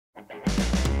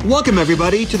Welcome,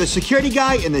 everybody, to the Security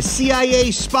Guy and the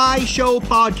CIA Spy Show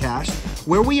podcast,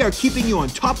 where we are keeping you on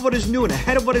top of what is new and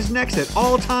ahead of what is next at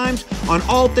all times on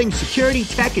all things security,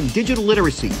 tech, and digital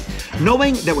literacy.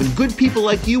 Knowing that when good people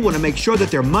like you want to make sure that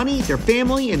their money, their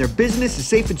family, and their business is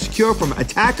safe and secure from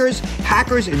attackers,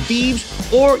 hackers, and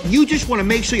thieves, or you just want to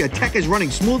make sure your tech is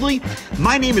running smoothly,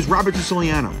 my name is Robert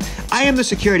Siciliano. I am the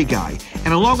Security Guy,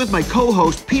 and along with my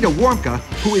co-host, Peter Warmka,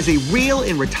 who is a real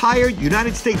and retired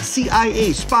United States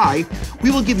CIA spy, we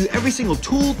will give you every single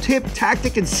tool, tip,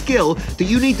 tactic, and skill that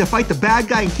you need to fight the bad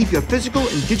guy and keep your physical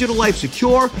and digital life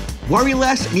secure, worry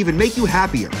less, and even make you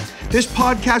happier. This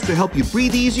podcast will help you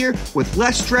breathe easier with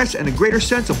less stress and a greater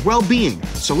sense of well-being.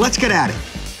 So let's get at it.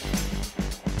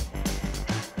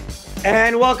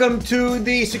 And welcome to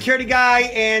the Security Guy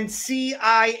and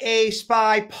CIA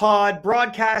Spy Pod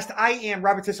broadcast. I am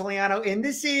Robert Siciliano, and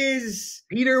this is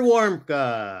Peter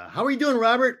Warmka. How are you doing,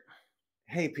 Robert?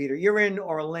 Hey, Peter, you're in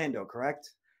Orlando,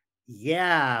 correct?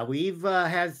 Yeah, we've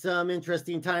had some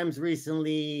interesting times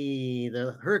recently.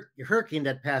 The hurricane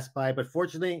that passed by, but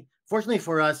fortunately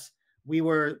for us, we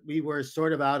were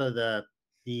sort of out of the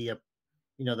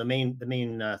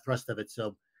main thrust of it.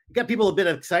 So it got people a bit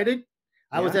excited.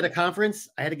 I was at a conference.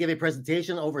 I had to give a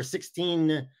presentation. Over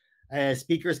 16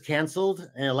 speakers canceled,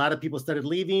 and a lot of people started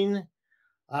leaving,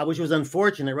 which was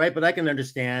unfortunate, right? But I can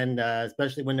understand,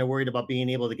 especially when they're worried about being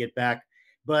able to get back.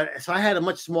 But so I had a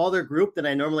much smaller group than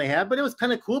I normally have, but it was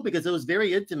kind of cool because it was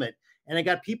very intimate. And I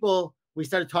got people, we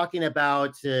started talking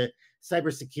about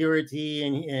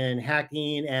cybersecurity and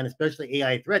hacking, and especially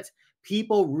AI threats.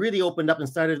 People really opened up and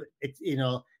started,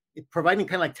 providing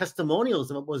kind of like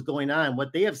testimonials of what was going on,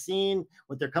 what they have seen,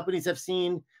 what their companies have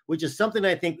seen, which is something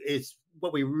I think is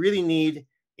what we really need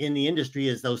in the industry,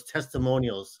 is those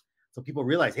testimonials. So people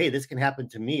realize, hey, this can happen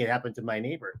to me. It happened to my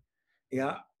neighbor.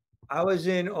 Yeah. I was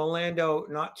in Orlando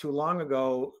not too long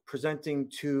ago presenting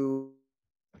to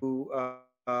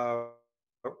the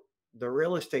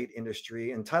real estate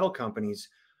industry and title companies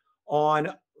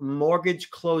on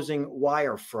mortgage closing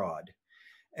wire fraud.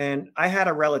 And I had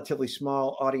a relatively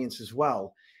small audience as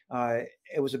well.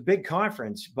 It was a big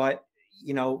conference, but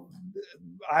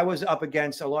I was up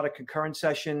against a lot of concurrent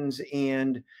sessions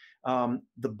and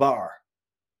the bar,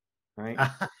 right?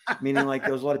 Meaning like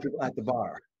there was a lot of people at the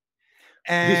bar.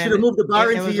 And you should have moved the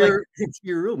bar into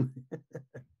your room.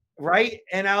 Right.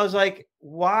 And I was like,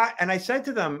 why? And I said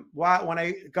to them, why, when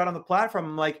I got on the platform,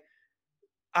 I'm like,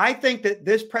 I think that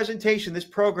this presentation, this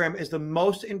program is the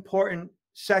most important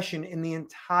session in the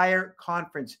entire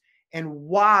conference. And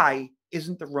why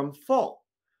isn't the room full?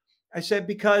 I said,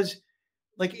 because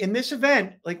like in this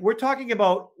event, like we're talking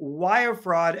about wire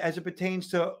fraud as it pertains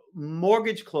to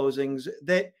mortgage closings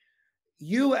that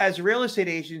you as real estate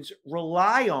agents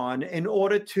rely on in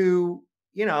order to,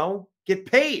 get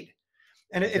paid.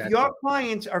 And exactly. If your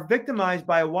clients are victimized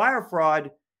by a wire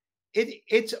fraud,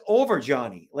 it's over,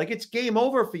 Johnny. Like it's game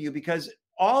over for you because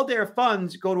all their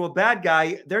funds go to a bad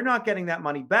guy. They're not getting that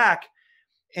money back.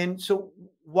 And so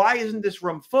why isn't this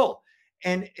room full?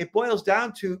 And it boils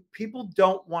down to people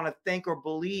don't want to think or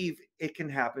believe it can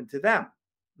happen to them.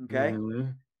 Okay. Mm-hmm.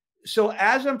 So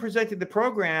as I'm presenting the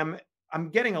program, I'm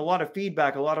getting a lot of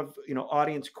feedback, a lot of,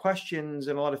 audience questions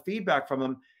and a lot of feedback from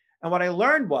them. And what I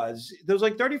learned was there was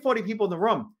like 30, 40 people in the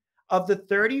room. Of the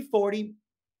 30, 40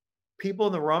 people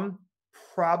in the room,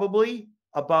 probably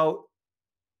about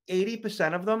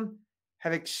 80% of them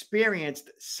have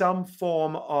experienced some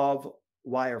form of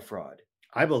wire fraud.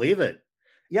 I believe it.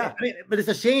 Yeah. I mean, but it's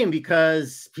a shame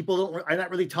because people are not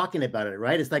really talking about it,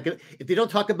 right? It's like if they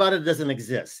don't talk about it, it doesn't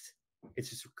exist. It's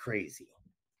just crazy.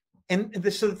 And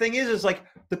so the thing is like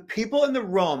the people in the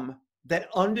room that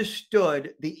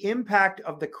understood the impact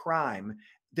of the crime,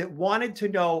 that wanted to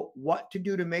know what to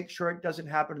do to make sure it doesn't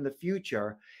happen in the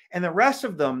future, and the rest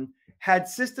of them had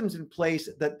systems in place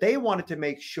that they wanted to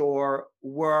make sure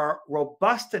were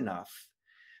robust enough.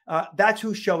 That's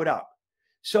who showed up.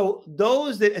 So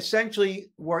those that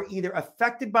essentially were either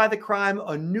affected by the crime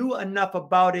or knew enough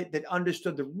about it that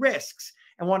understood the risks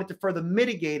and wanted to further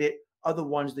mitigate it are the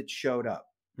ones that showed up.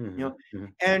 Mm-hmm.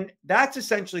 And that's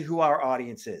essentially who our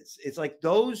audience is. It's like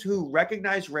those who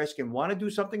recognize risk and want to do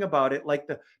something about it, like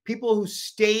the people who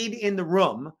stayed in the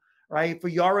room, right, for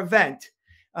your event,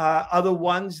 are the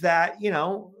ones that,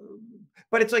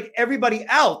 but it's like everybody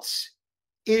else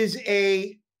is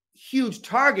a huge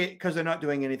target because they're not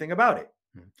doing anything about it.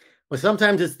 Well,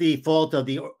 sometimes it's the fault of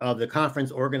the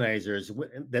conference organizers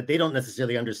that they don't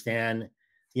necessarily understand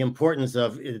the importance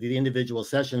of the individual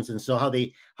sessions, and so how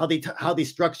they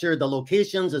structure the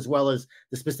locations as well as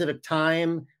the specific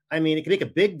time. I mean, it can make a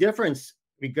big difference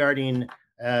regarding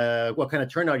what kind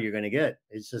of turnout you're going to get.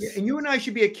 It's just, and you and I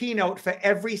should be a keynote for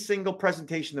every single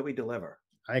presentation that we deliver.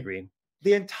 I agree.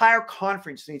 The entire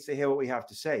conference needs to hear what we have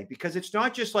to say, because it's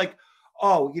not just like,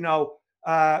 oh,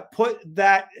 put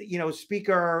that,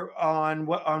 speaker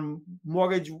on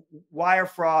mortgage wire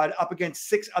fraud up against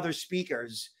 6 other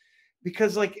speakers,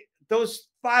 because like those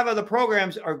 5 other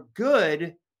programs are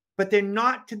good, but they're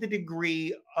not to the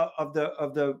degree of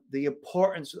the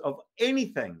importance of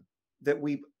anything that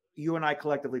you and I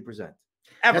collectively present.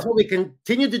 Ever. That's what we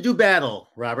continue to do battle,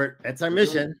 Robert. That's our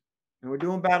mission. And we're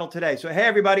doing battle today. So, hey,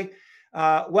 everybody,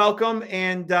 welcome.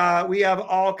 And we have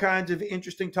all kinds of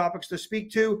interesting topics to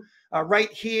speak to.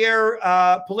 Right here,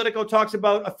 Politico talks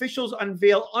about officials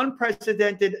unveil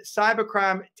unprecedented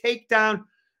cybercrime takedown.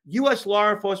 U.S.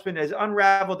 law enforcement has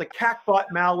unraveled the Qakbot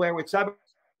malware, which cyber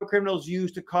criminals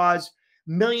use to cause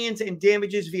millions in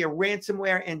damages via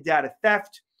ransomware and data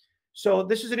theft. So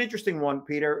this is an interesting one,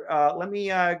 Peter. Let me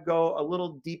go a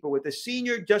little deeper with this.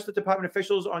 Senior Justice Department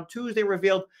officials on Tuesday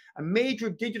revealed a major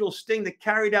digital sting that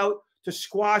carried out to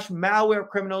squash malware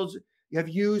criminals have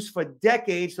used for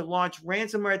decades to launch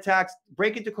ransomware attacks,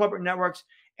 break into corporate networks,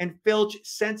 and filch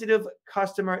sensitive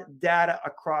customer data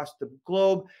across the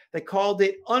globe. They called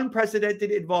it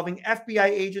unprecedented, involving FBI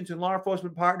agents and law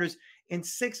enforcement partners in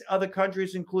 6 other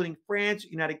countries, including France,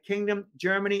 United Kingdom,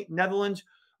 Germany, Netherlands,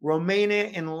 Romania,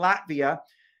 and Latvia.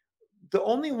 The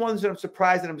only ones that I'm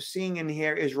surprised that I'm seeing in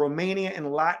here is Romania and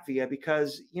Latvia,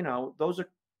 because, those are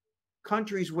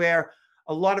countries where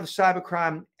a lot of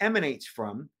cybercrime emanates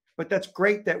from. But that's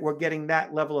great that we're getting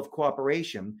that level of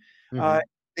cooperation. Mm-hmm.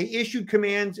 They issued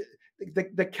commands. The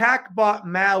Qakbot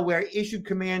malware issued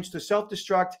commands to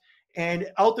self-destruct,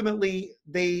 and ultimately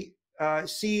they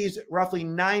seized roughly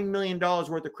 $9 million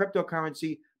worth of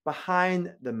cryptocurrency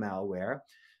behind the malware.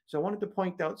 So I wanted to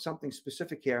point out something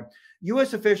specific here.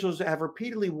 U.S. officials have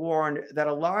repeatedly warned that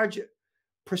a large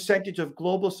percentage of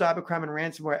global cybercrime and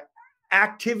ransomware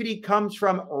activity comes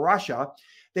from Russia.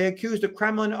 They accused the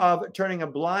Kremlin of turning a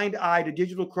blind eye to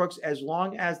digital crooks as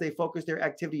long as they focus their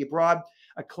activity abroad,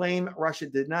 a claim Russia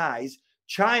denies.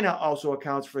 China also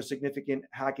accounts for significant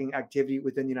hacking activity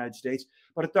within the United States,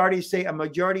 but authorities say a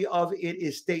majority of it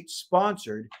is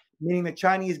state-sponsored, meaning the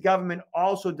Chinese government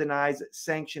also denies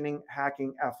sanctioning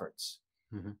hacking efforts.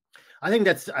 Mm-hmm. I think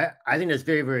that's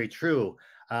very, very true.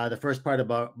 The first part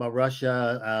about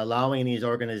Russia allowing these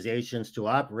organizations to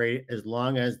operate as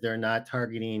long as they're not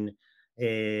targeting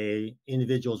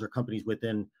individuals or companies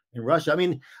in Russia. I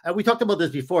mean, we talked about this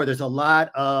before. There's a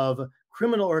lot of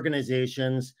criminal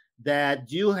organizations that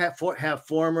do have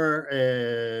former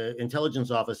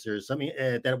intelligence officers,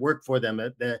 that work for them.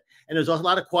 And there's a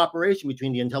lot of cooperation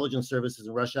between the intelligence services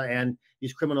in Russia and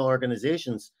these criminal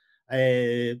organizations.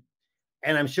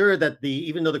 And I'm sure that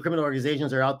even though the criminal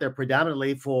organizations are out there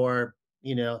predominantly for,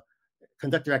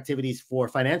 conduct their activities for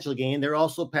financial gain, they're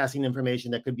also passing information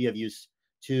that could be of use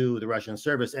to the Russian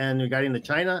service. And regarding the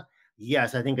China,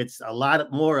 yes, I think it's a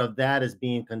lot more of that is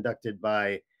being conducted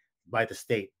by the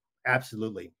state.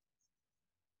 Absolutely.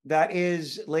 That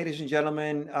is, ladies and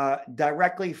gentlemen,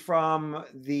 directly from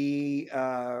the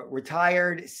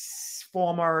retired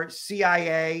former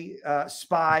CIA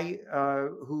spy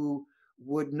who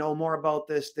would know more about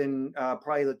this than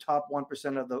probably the top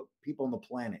 1% of the people on the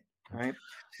planet. Right.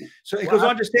 So it goes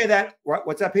on to say that.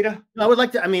 What's that, Peter? I would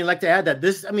like to add that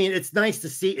it's nice to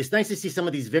see some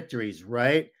of these victories,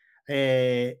 right?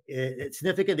 It's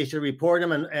significant. They should report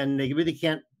them, and they really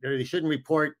can't, or they shouldn't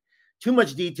report too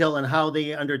much detail on how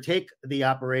they undertake the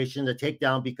operation, the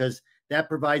takedown, because that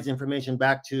provides information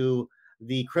back to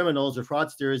the criminals or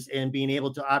fraudsters and being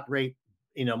able to operate,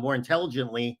 more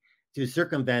intelligently to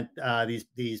circumvent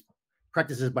these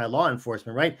practices by law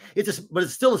enforcement, right? But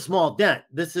it's still a small dent.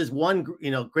 This is one,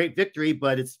 great victory,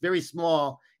 but it's very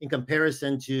small in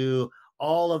comparison to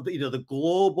all of the, the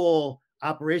global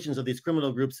operations of these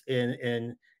criminal groups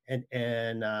and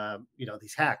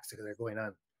these hacks that are going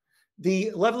on.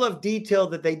 The level of detail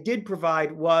that they did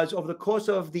provide was over the course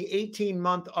of the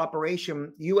 18-month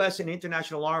operation, U.S. and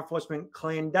international law enforcement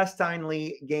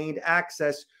clandestinely gained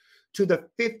access to the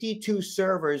 52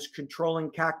 servers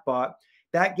controlling Qakbot.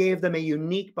 That gave them a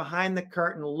unique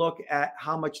behind-the-curtain look at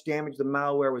how much damage the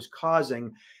malware was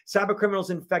causing. Cybercriminals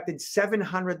infected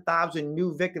 700,000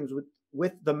 new victims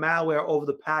with the malware over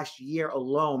the past year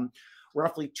alone,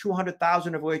 roughly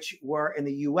 200,000 of which were in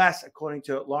the U.S., according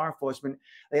to law enforcement.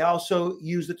 They also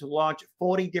used it to launch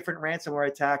 40 different ransomware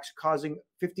attacks, causing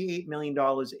 $58 million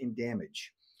in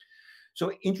damage.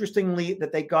 So interestingly,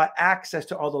 that they got access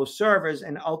to all those servers,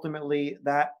 and ultimately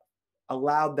that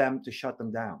allowed them to shut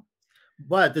them down.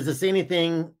 But does it say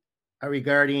anything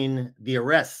regarding the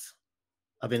arrests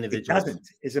of individuals? It doesn't.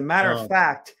 As a matter of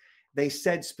fact, they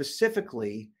said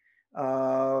specifically,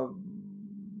 there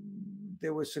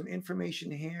was some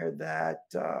information here that,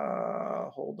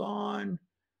 hold on.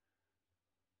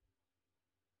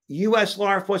 U.S.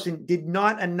 law enforcement did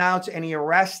not announce any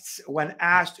arrests when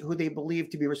asked who they believe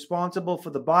to be responsible for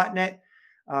the botnet.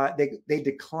 They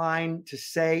declined to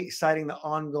say, citing the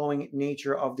ongoing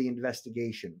nature of the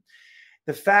investigation.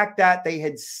 The fact that they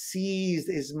had seized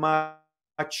as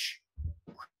much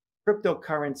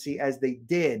cryptocurrency as they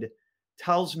did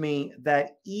tells me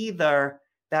that either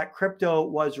that crypto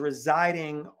was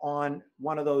residing on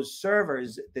one of those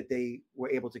servers that they were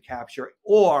able to capture,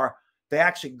 or they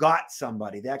actually got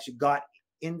somebody. They actually got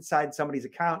inside somebody's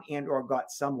account and or got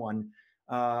someone.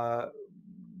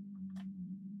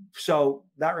 So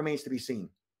that remains to be seen.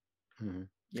 Mm-hmm.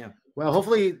 Yeah. Well,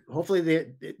 hopefully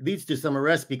it leads to some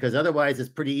arrests, because otherwise it's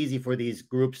pretty easy for these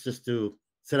groups just to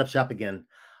set up shop again.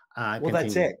 Well,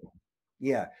 that's it.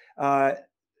 Yeah.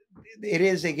 It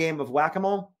is a game of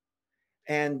whack-a-mole.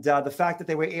 And the fact that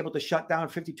they were able to shut down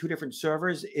 52 different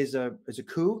servers is a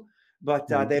coup. But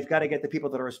they've got to get the people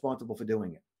that are responsible for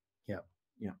doing it. Yeah.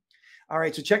 Yeah. All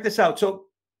right. So check this out. So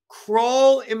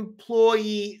Kroll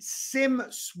Employee SIM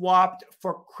swapped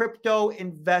for crypto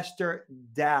investor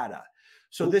data.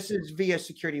 So this is via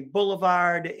Security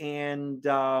Boulevard and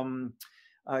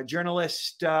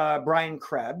journalist Brian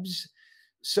Krebs.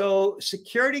 So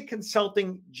security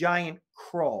consulting giant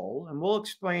Kroll, and we'll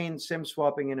explain SIM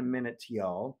swapping in a minute to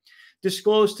y'all,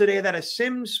 disclosed today that a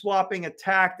SIM swapping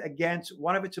attack against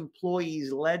one of its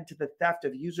employees led to the theft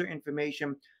of user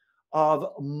information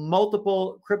of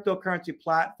multiple cryptocurrency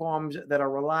platforms that are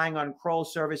relying on Kroll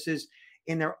services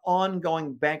in their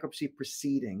ongoing bankruptcy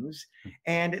proceedings.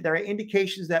 And there are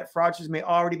indications that fraudsters may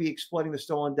already be exploiting the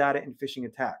stolen data in phishing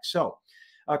attacks. So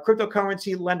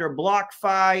cryptocurrency lender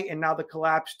BlockFi and now the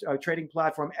collapsed trading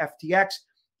platform FTX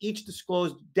each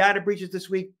disclosed data breaches this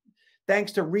week,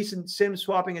 thanks to recent SIM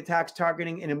swapping attacks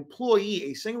targeting an employee,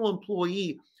 a single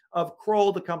employee of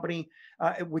Kroll, the company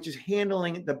which is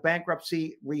handling the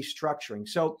bankruptcy restructuring.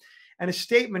 So, in a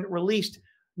statement released,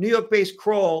 New York-based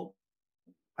Kroll,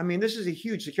 I mean, this is a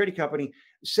huge security company,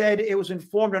 said it was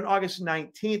informed on August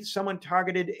 19th someone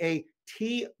targeted a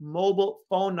T-Mobile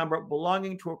phone number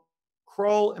belonging to a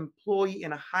Kroll employee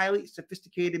in a highly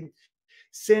sophisticated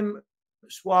SIM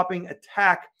swapping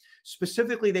attack.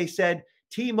 Specifically, they said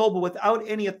T-Mobile, without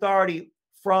any authority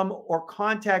from or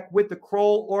contact with the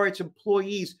Kroll or its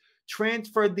employees,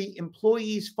 transferred the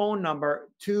employee's phone number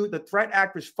to the threat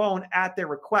actor's phone at their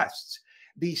requests.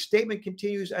 The statement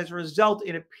continues, as a result,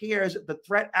 it appears the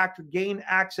threat actor gained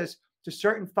access to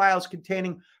certain files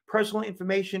containing personal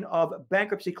information of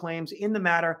bankruptcy claims in the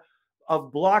matter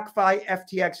of BlockFi,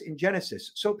 FTX, and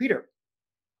Genesis. So, Peter,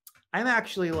 I'm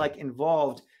actually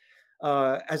involved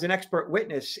as an expert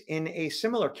witness in a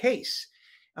similar case.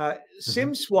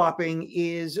 SIM swapping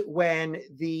is when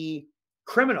the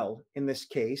criminal, in this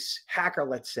case, hacker,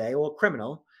 let's say, or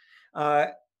criminal,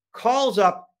 calls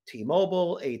up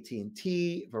T-Mobile,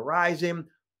 AT&T, Verizon,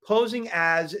 posing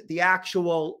as the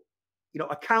actual,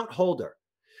 account holder.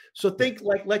 So think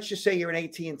let's just say you're an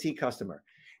AT&T customer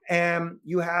and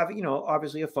you have,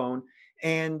 obviously a phone,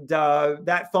 and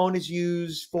that phone is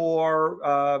used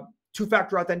for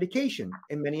two-factor authentication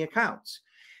in many accounts.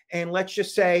 And let's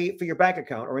just say for your bank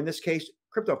account, or in this case,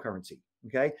 cryptocurrency.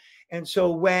 Okay. And so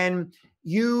when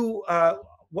you are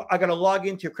going to log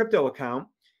into your crypto account,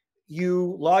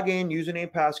 you log in,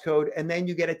 username, passcode, and then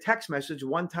you get a text message,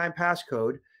 one-time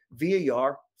passcode via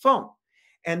your phone.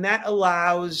 And that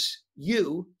allows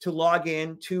you to log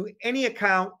in to any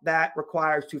account that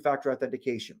requires two-factor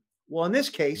authentication. Well, in this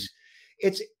case,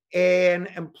 it's an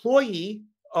employee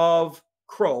of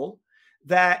Kroll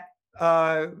that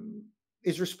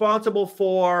is responsible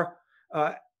for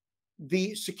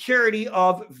the security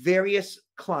of various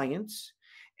clients.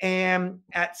 And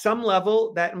at some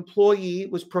level, that employee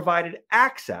was provided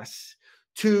access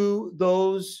to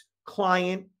those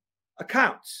client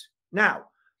accounts. Now,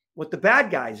 what the bad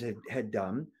guys had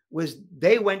done was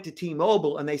they went to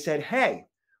T-Mobile and they said, hey,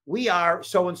 we are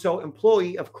so-and-so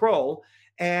employee of Kroll,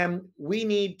 and we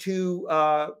need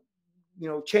to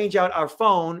change out our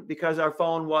phone because our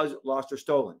phone was lost or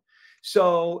stolen.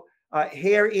 So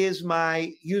here is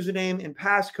my username and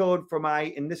passcode for my,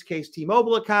 in this case,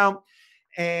 T-Mobile account.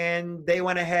 And they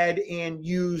went ahead and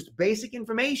used basic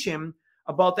information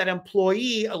about that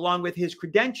employee along with his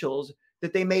credentials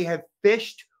that they may have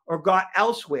phished or got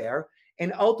elsewhere,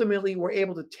 and ultimately were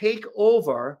able to take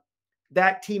over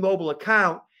that T-Mobile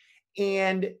account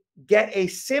and get a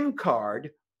SIM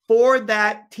card for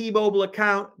that T-Mobile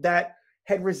account that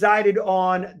had resided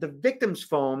on the victim's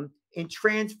phone and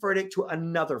transferred it to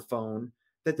another phone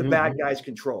that the bad guys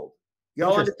controlled.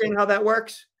 Y'all understand how that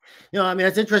works? I mean,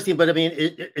 that's interesting, but I mean,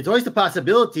 it's always the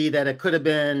possibility that it could have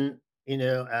been,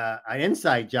 an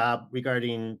inside job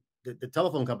regarding the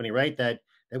telephone company, right? That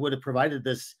would have provided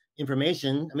this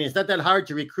information. I mean, it's not that hard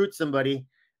to recruit somebody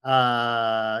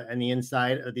on the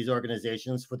inside of these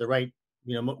organizations for the right,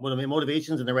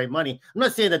 motivations and the right money. I'm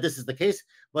not saying that this is the case,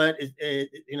 but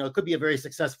it could be a very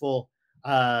successful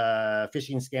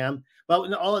phishing scam. But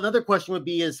another question would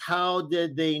be is how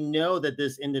did they know that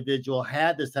this individual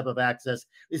had this type of access?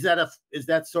 Is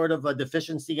that sort of a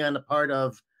deficiency on the part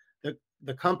of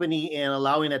the company in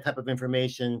allowing that type of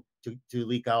information to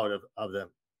leak out of them?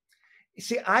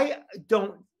 See, I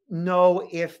don't know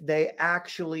if they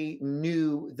actually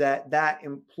knew that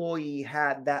employee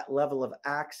had that level of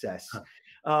access.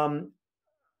 I'm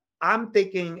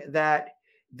thinking that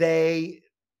they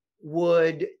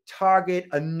would target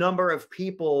a number of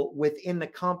people within the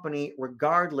company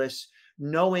regardless,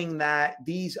 knowing that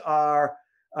these are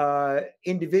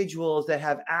individuals that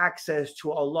have access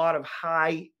to a lot of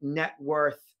high net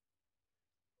worth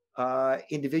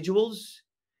individuals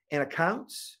and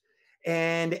accounts,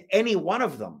 and any one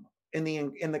of them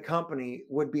in the company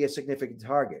would be a significant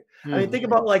target. I mean, think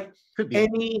about like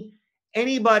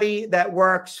anybody that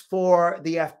works for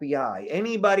the FBI,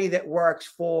 anybody that works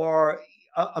for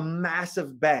a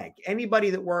massive bank, anybody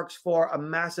that works for a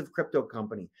massive crypto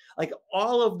company, like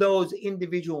all of those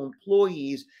individual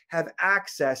employees have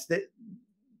access that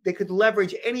they could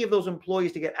leverage any of those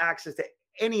employees to get access to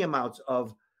any amounts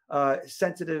of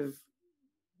sensitive,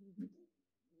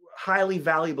 highly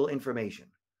valuable information.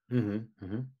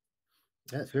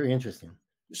 That's very interesting.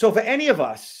 So for any of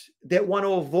us that want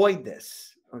to avoid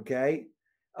this, okay,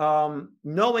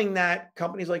 knowing that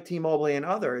companies like T-Mobile and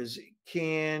others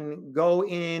can go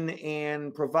in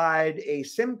and provide a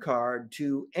SIM card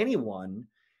to anyone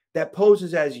that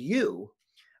poses as you,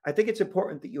 I think it's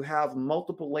important that you have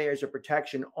multiple layers of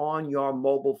protection on your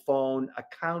mobile phone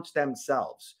accounts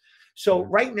themselves. So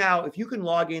right now, if you can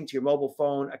log into your mobile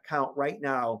phone account right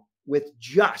now with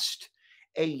just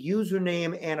a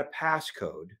username and a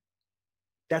passcode,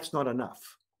 that's not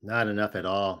enough. Not enough at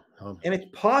all. And it's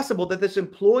possible that this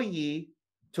employee,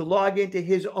 to log into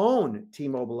his own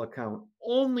T-Mobile account,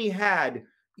 only had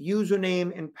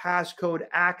username and passcode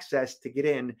access to get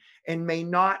in and may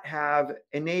not have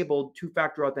enabled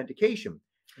two-factor authentication.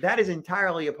 That is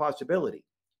entirely a possibility.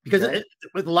 Because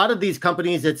with a lot of these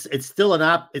companies, it's still an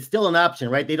option,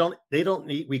 right? They don't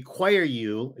require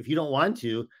you, if you don't want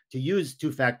to use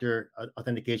two-factor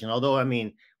authentication. Although, I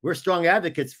mean, we're strong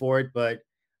advocates for it, but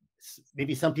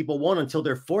maybe some people won't until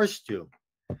they're forced to.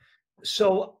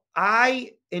 So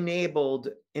I enabled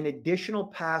an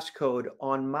additional passcode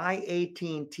on my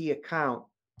AT&T account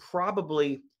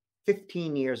probably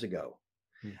 15 years ago.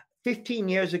 15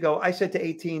 years ago, I said to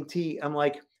AT&T, I'm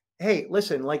like, hey,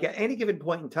 listen, like at any given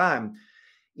point in time,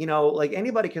 like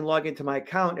anybody can log into my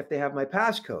account if they have my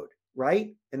passcode,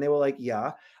 right? And they were like,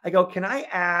 yeah. I go, can I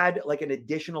add like an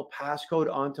additional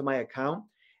passcode onto my account?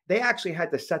 They actually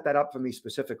had to set that up for me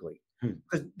specifically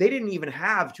because they didn't even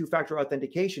have two-factor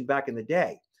authentication back in the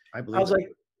day. I was like,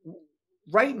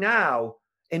 right now,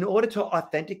 in order to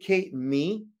authenticate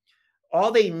me,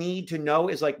 all they need to know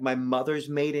is like my mother's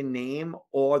maiden name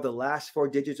or the last 4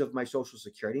 digits of my social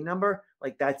security number.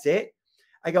 Like that's it.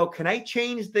 I go, can I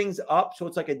change things up so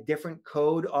it's like a different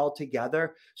code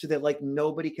altogether so that like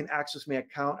nobody can access my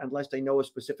account unless they know a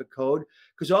specific code?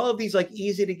 Because all of these like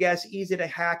easy to guess, easy to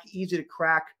hack, easy to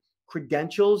crack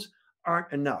credentials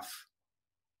aren't enough.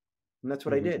 And that's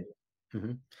what I did.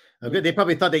 Oh, good. They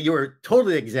probably thought that you were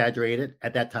totally exaggerated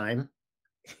at that time,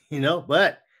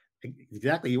 but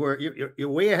exactly, you're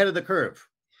way ahead of the curve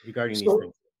regarding these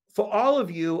things. For all of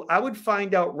you, I would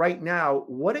find out right now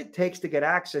what it takes to get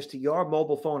access to your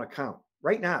mobile phone account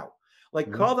right now. Like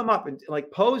call them up and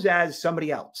like pose as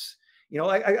somebody else.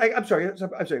 I'm sorry.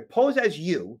 Pose as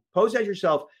you, pose as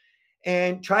yourself,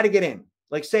 and try to get in.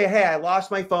 Like say, hey, I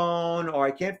lost my phone, or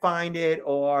I can't find it,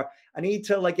 or I need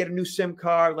to like get a new SIM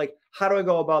card. Like, how do I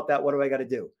go about that? What do I got to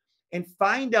do? And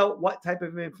find out what type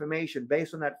of information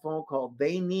based on that phone call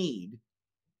they need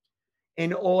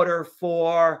in order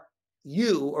for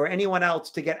you or anyone else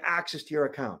to get access to your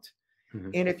account.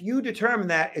 And if you determine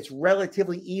that it's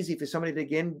relatively easy for somebody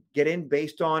to get in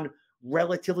based on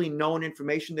relatively known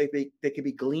information that can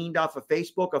be gleaned off of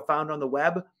Facebook or found on the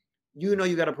web, you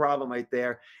got a problem right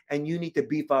there, and you need to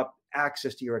beef up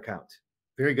access to your account.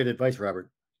 Very good advice, Robert.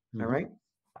 All right.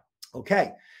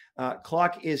 Okay.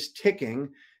 Clock is ticking.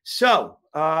 So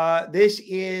this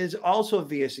is also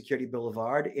via Security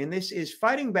Boulevard, and this is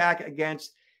fighting back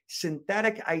against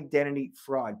synthetic identity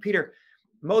fraud. Peter,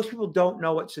 most people don't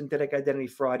know what synthetic identity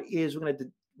fraud is. We're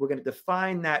going to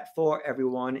define that for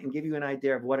everyone and give you an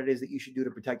idea of what it is that you should do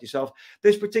to protect yourself.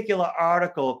 This particular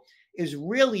article is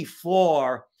really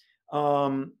for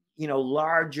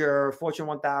larger Fortune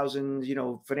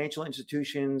 1000, financial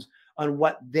institutions on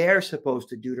what they're supposed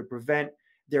to do to prevent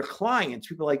their clients,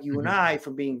 people like you and I,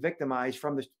 from being victimized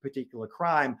from this particular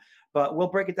crime. But we'll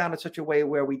break it down in such a way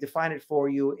where we define it for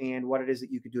you and what it is that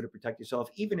you can do to protect yourself,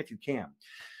 even if you can.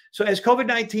 So as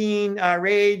COVID-19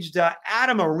 raged,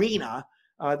 Adam Arena,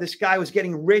 this guy was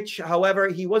getting rich. However,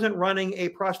 he wasn't running a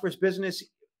prosperous business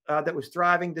that was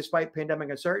thriving despite pandemic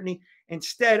uncertainty.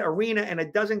 Instead, Arena and a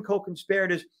dozen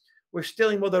co-conspirators were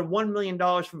stealing more than $1 million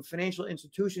from financial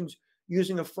institutions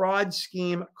using a fraud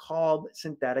scheme called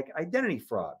synthetic identity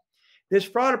fraud. This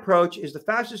fraud approach is the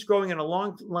fastest growing in a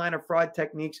long line of fraud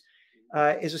techniques,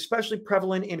 is especially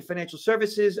prevalent in financial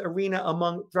services arena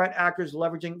among threat actors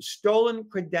leveraging stolen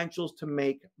credentials to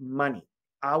make money,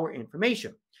 our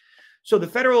information. So the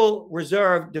Federal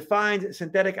Reserve defines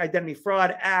synthetic identity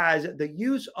fraud as the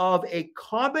use of a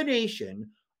combination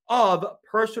of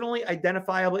personally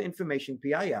identifiable information,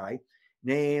 PII,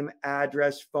 name,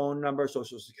 address, phone number,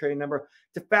 social security number,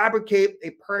 to fabricate a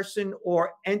person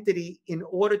or entity in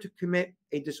order to commit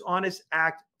a dishonest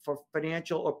act for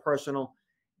financial or personal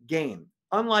gain.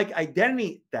 Unlike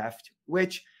identity theft,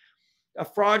 which a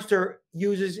fraudster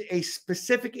uses a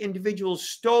specific individual's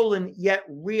stolen yet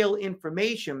real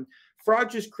information,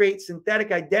 fraudsters create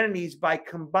synthetic identities by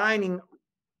combining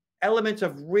elements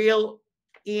of real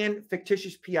and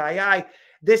fictitious PII.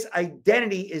 This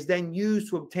identity is then used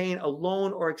to obtain a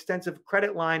loan or extensive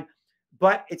credit line,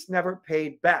 but it's never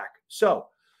paid back. So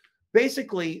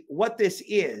basically what this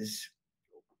is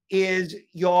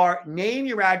your name,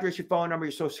 your address, your phone number,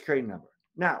 your social security number.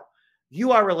 Now,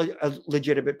 you are a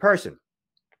legitimate person.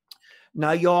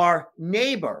 Now, your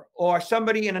neighbor or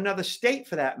somebody in another state,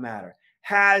 for that matter,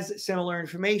 has similar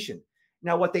information.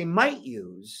 Now, what they might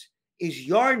use is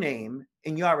your name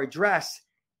and your address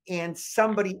and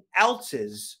somebody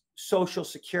else's social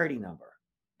security number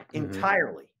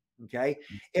entirely. Okay.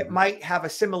 It might have a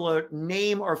similar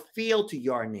name or feel to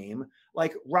your name,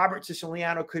 like Robert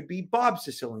Siciliano could be Bob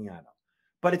Siciliano,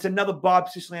 but it's another Bob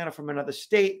Siciliano from another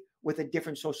state with a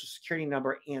different social security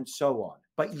number and so on.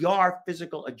 But your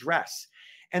physical address,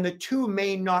 and the two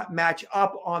may not match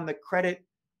up on the credit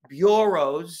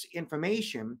bureau's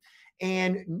information,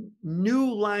 and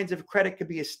new lines of credit could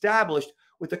be established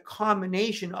with a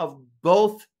combination of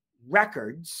both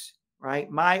records,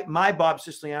 right? My Bob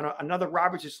Siciliano, another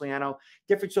Robert Siciliano,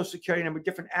 different social security number,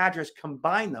 different address,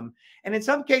 combine them. And in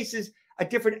some cases, a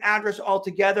different address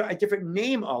altogether, a different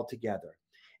name altogether.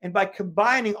 And by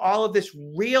combining all of this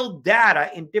real data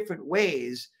in different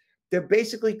ways, they're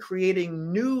basically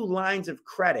creating new lines of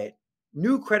credit,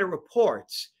 new credit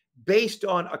reports based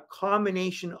on a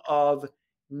combination of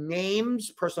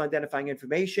names, personal identifying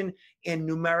information, and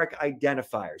numeric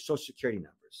identifiers, social security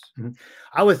numbers.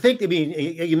 I would think, I mean,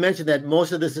 you mentioned that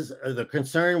most of this is the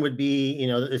concern would be,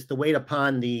 it's the weight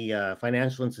upon the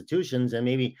financial institutions, and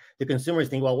maybe the consumers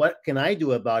think, well, what can I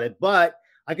do about it? But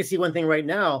I can see one thing right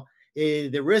now.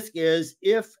 The risk is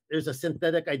if there's a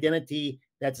synthetic identity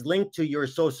that's linked to your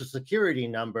social security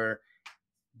number,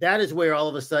 that is where all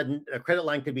of a sudden a credit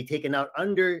line could be taken out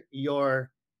under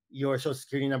your social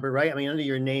security number, right? I mean, under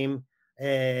your name.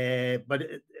 But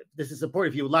this is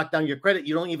important. If you lock down your credit,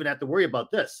 you don't even have to worry about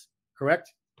this,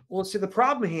 correct? Well, see, the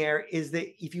problem here is that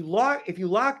if you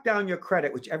lock down your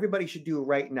credit, which everybody should do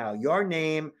right now, your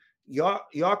name,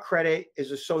 your credit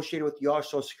is associated with your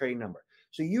social security number.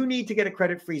 So you need to get a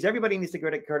credit freeze. Everybody needs to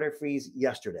get a credit freeze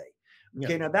yesterday.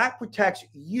 Okay, now that protects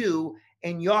you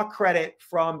and your credit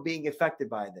from being affected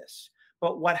by this.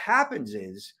 But what happens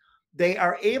is they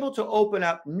are able to open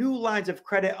up new lines of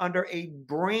credit under a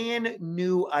brand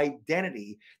new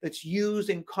identity that's used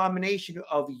in combination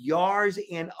of yours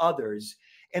and others.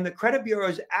 And the credit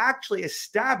bureaus actually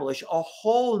establish a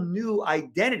whole new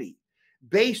identity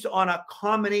based on a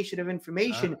combination of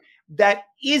information that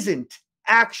isn't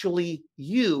actually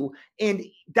you and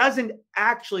doesn't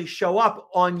actually show up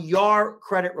on your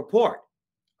credit report.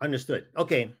 Understood.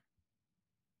 Okay.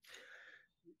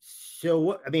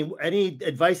 So, I mean, any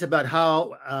advice about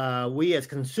how we as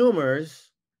consumers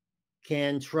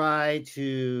can try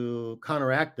to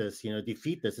counteract this,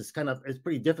 defeat this? It's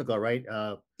pretty difficult, right?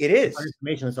 It is.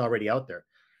 Information is already out there.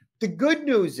 The good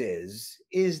news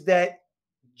is that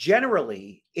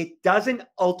generally, it doesn't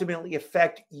ultimately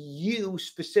affect you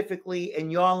specifically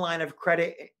in your line of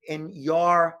credit and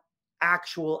your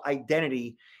actual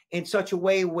identity in such a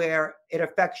way where it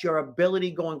affects your ability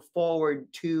going forward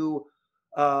to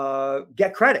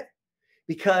get credit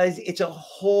because it's a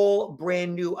whole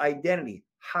brand new identity.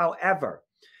 However,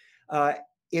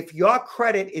 if your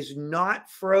credit is not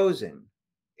frozen,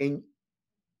 and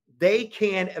they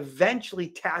can eventually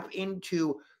tap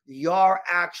into your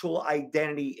actual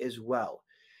identity as well.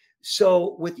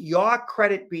 So with your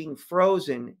credit being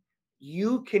frozen,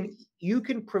 you can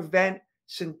prevent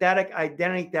synthetic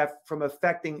identity theft from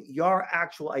affecting your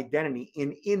actual identity.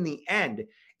 And in the end,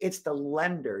 it's the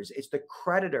lenders, it's the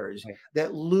creditors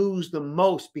that lose the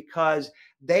most because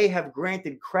they have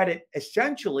granted credit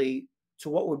essentially to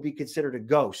what would be considered a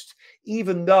ghost,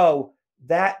 even though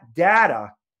that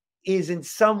data is in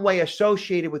some way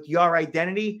associated with your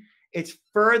identity. It's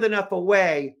further enough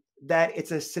away that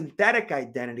it's a synthetic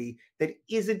identity that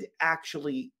isn't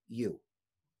actually you.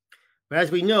 But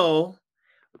as we know,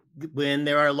 when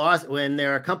there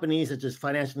are companies such as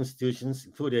financial institutions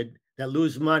included that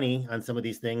lose money on some of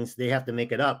these things, they have to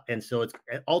make it up. And so it's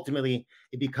ultimately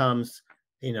it becomes,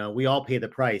 we all pay the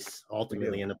price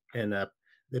ultimately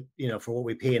for what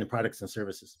we pay in products and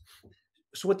services.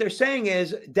 So what they're saying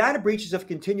is data breaches have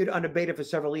continued unabated for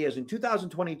several years. In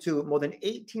 2022, more than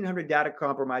 1,800 data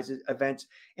compromises events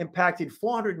impacted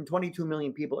 422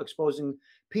 million people, exposing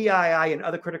PII and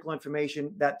other critical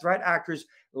information that threat actors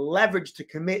leverage to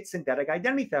commit synthetic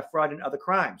identity theft, fraud, and other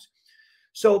crimes.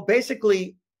 So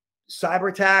basically, cyber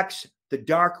attacks, the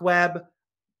dark web,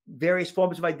 various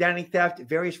forms of identity theft,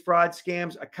 various fraud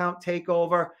scams, account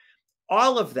takeover,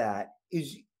 all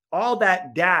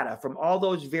that data from all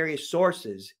those various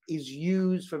sources is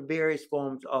used for various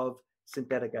forms of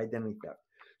synthetic identity theft.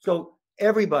 So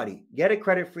everybody get a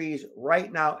credit freeze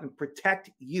right now and protect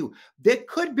you. There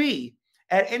could be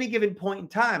at any given point in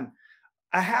time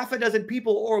a half a dozen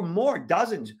people or more,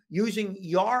 dozens, using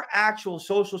your actual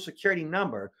social security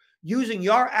number, using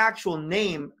your actual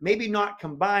name, maybe not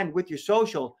combined with your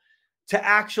social, to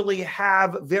actually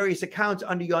have various accounts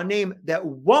under your name that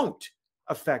won't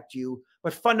affect you.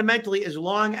 But fundamentally, as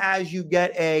long as you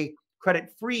get a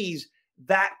credit freeze,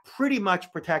 that pretty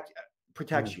much protects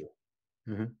you.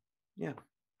 Mm-hmm. Yeah.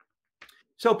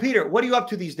 So, Peter, what are you up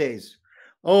to these days?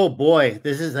 Oh boy,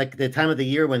 this is like the time of the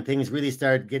year when things really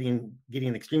start getting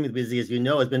extremely busy. As you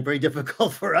know, it's been very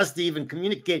difficult for us to even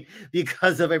communicate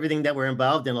because of everything that we're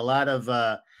involved in. A lot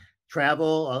of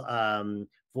travel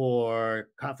for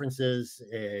conferences,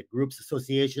 groups,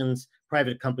 associations,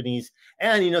 private companies,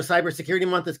 and Cybersecurity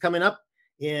Month is coming up.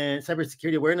 And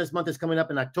Cybersecurity Awareness Month is coming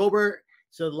up in October.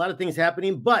 So a lot of things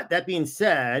happening. But that being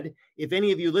said, if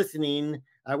any of you listening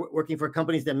are working for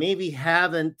companies that maybe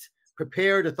haven't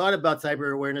prepared or thought about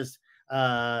Cyber Awareness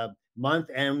Month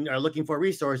and are looking for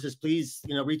resources, please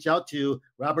reach out to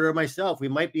Robert or myself. We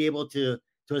might be able to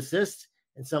assist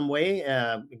in some way,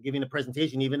 giving a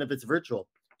presentation, even if it's virtual,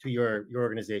 to your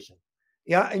organization.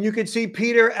 Yeah, and you can see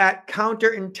Peter at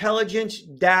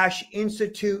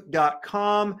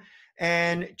counterintelligence-institute.com.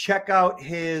 and check out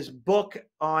his book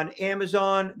on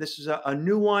Amazon. This is a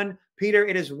new one. Peter,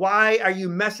 it is Why Are You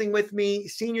Messing With Me?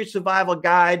 Senior Survival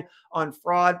Guide on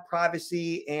Fraud,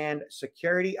 Privacy, and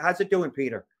Security. How's it doing,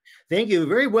 Peter? Thank you.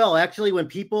 Very well. Actually, when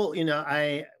people,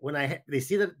 they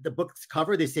see the book's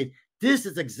cover, they say, this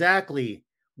is exactly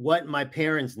what my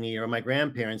parents need or my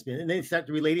grandparents need. And they start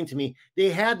relating to me. They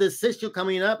had this issue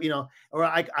coming up, or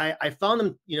I found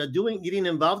them, getting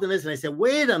involved in this. And I said,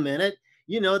 wait a minute.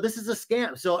 This is a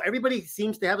scam. So everybody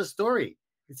seems to have a story.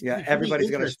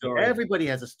 Everybody's got a story. Everybody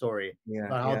has a story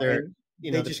about how they're,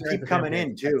 they just keep coming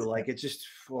in too. Like it's just,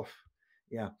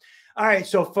 yeah. All right.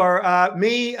 So for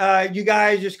me, you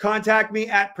guys just contact me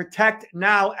at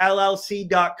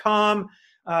protectnowllc.com.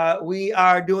 We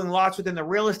are doing lots within the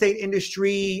real estate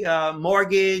industry,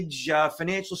 mortgage,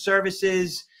 financial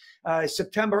services.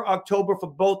 September, October for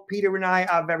both Peter and I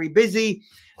are very busy.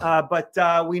 But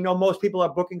we know most people are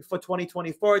booking for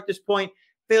 2024 at this point.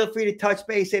 Feel free to touch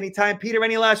base anytime. Peter,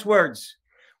 any last words?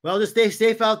 Well, just stay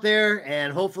safe out there,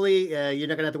 and hopefully you're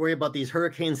not going to have to worry about these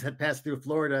hurricanes that pass through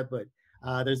Florida. But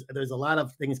there's a lot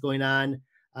of things going on,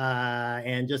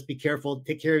 and just be careful.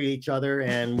 Take care of each other,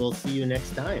 and we'll see you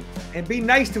next time. And be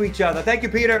nice to each other. Thank you,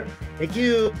 Peter. Thank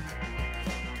you.